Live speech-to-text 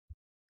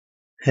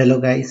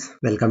Hello guys,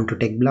 welcome to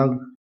Tech Blog.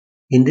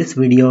 In this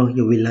video,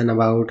 you will learn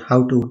about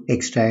how to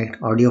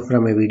extract audio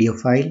from a video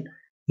file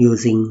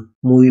using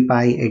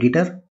MoviePy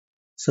Editor.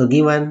 So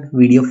give one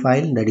video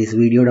file, that is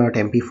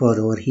video.mp4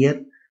 over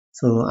here.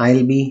 So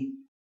I'll be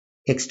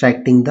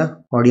extracting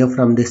the audio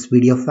from this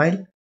video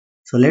file.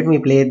 So let me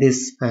play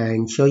this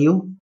and show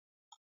you.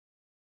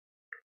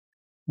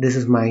 This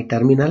is my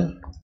terminal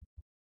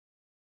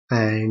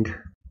and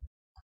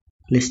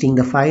listing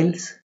the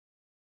files.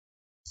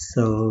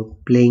 So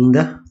playing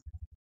the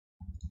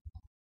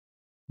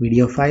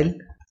video file.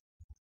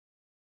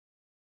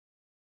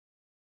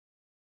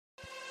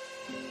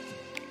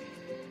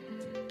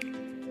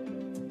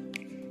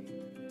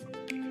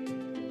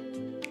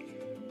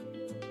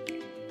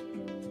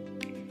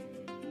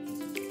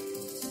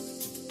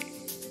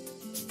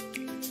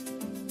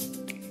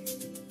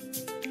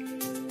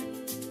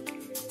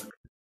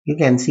 You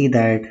can see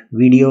that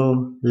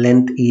video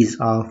length is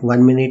of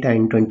 1 minute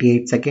and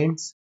 28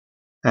 seconds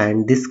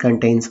and this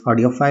contains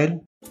audio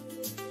file.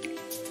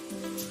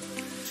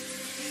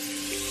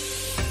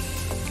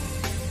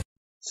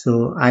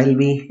 So I'll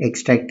be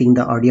extracting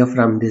the audio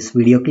from this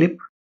video clip.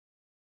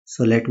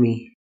 So let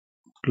me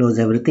close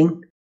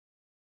everything.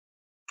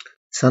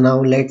 So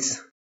now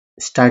let's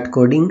start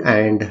coding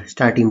and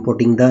start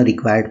importing the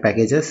required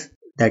packages,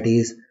 that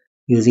is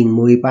using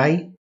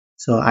MoviePy.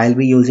 So I'll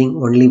be using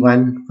only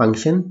one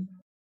function,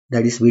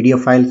 that is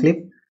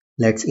VideoFileClip.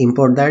 Let's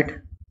import that.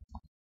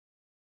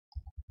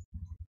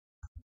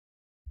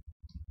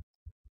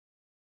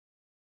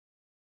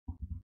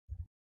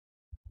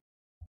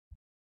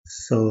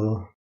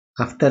 So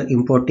after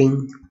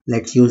importing,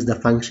 let's use the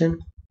function,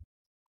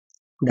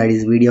 that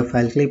is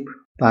VideoFileClip.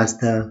 Pass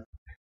the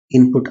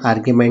input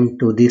argument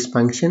to this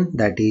function,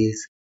 that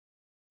is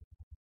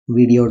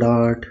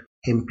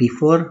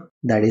video.mp4,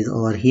 that is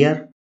over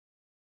here.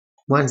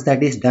 Once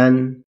that is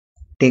done,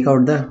 take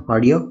out the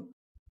audio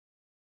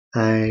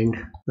and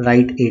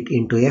write it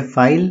into a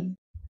file.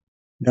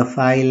 The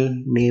file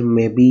name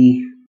may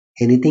be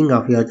anything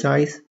of your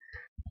choice,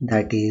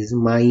 that is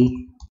my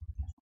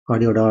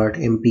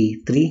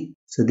audio.mp3.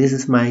 So this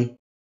is my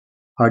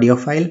audio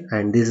file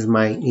and this is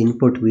my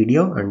input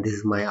video and this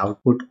is my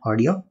output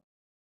audio.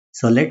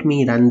 So let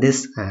me run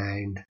this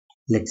and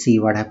let's see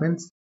what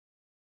happens.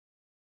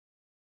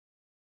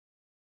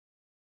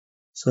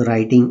 So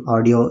writing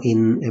audio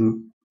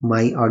in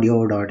my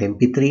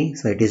audio.mp3,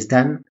 so it is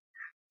done.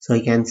 So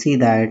you can see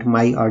that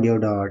my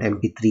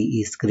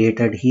audio.mp3 is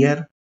created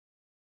here.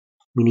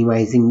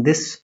 Minimizing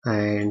this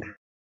and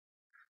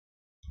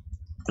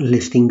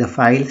listing the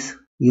files,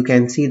 you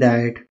can see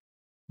that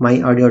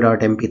my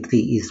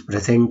audio.mp3 is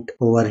present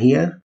over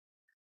here.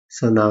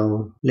 So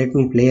now let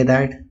me play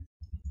that.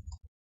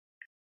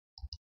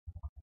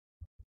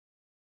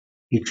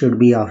 It should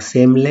be of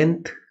same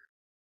length.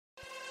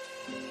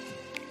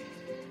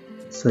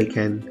 So you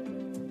can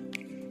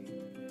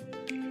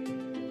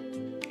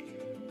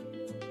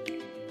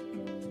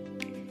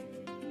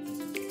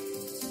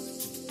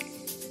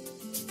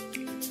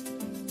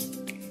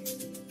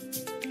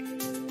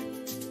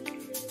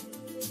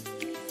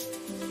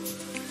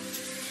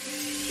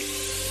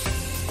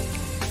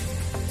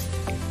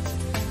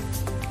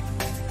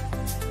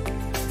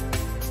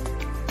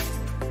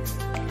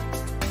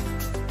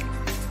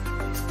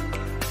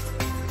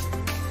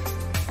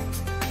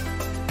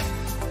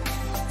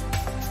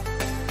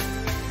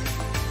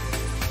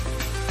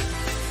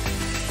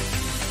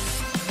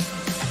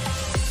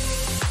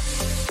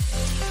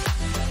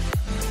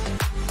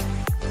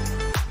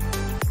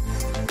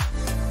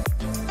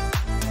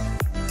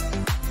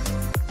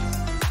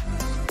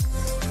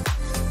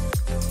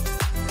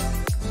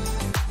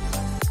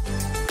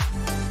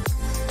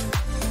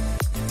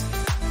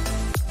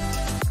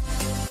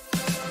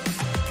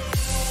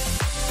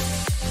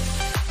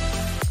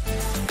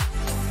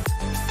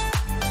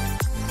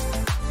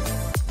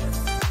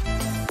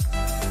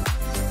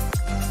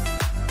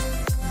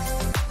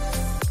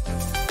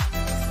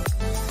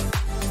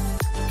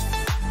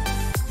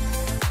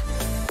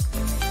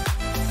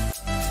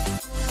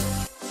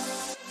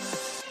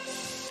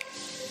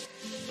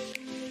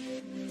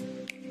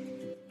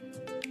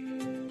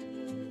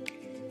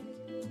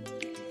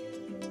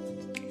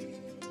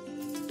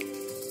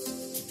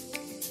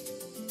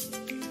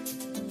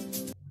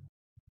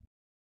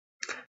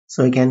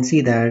So you can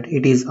see that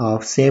it is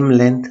of same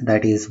length,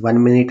 that is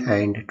 1 minute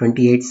and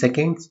 28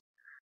 seconds,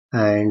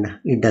 and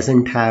it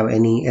doesn't have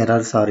any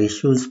errors or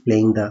issues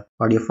playing the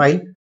audio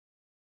file.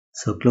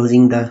 So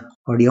closing the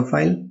audio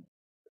file.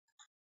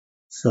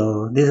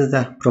 So this is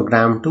the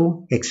program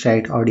to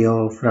extract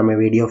audio from a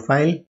video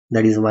file,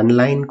 that is one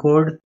line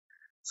code.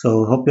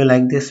 So hope you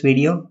like this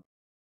video.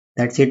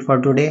 That's it for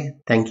today.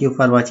 Thank you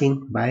for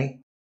watching. Bye.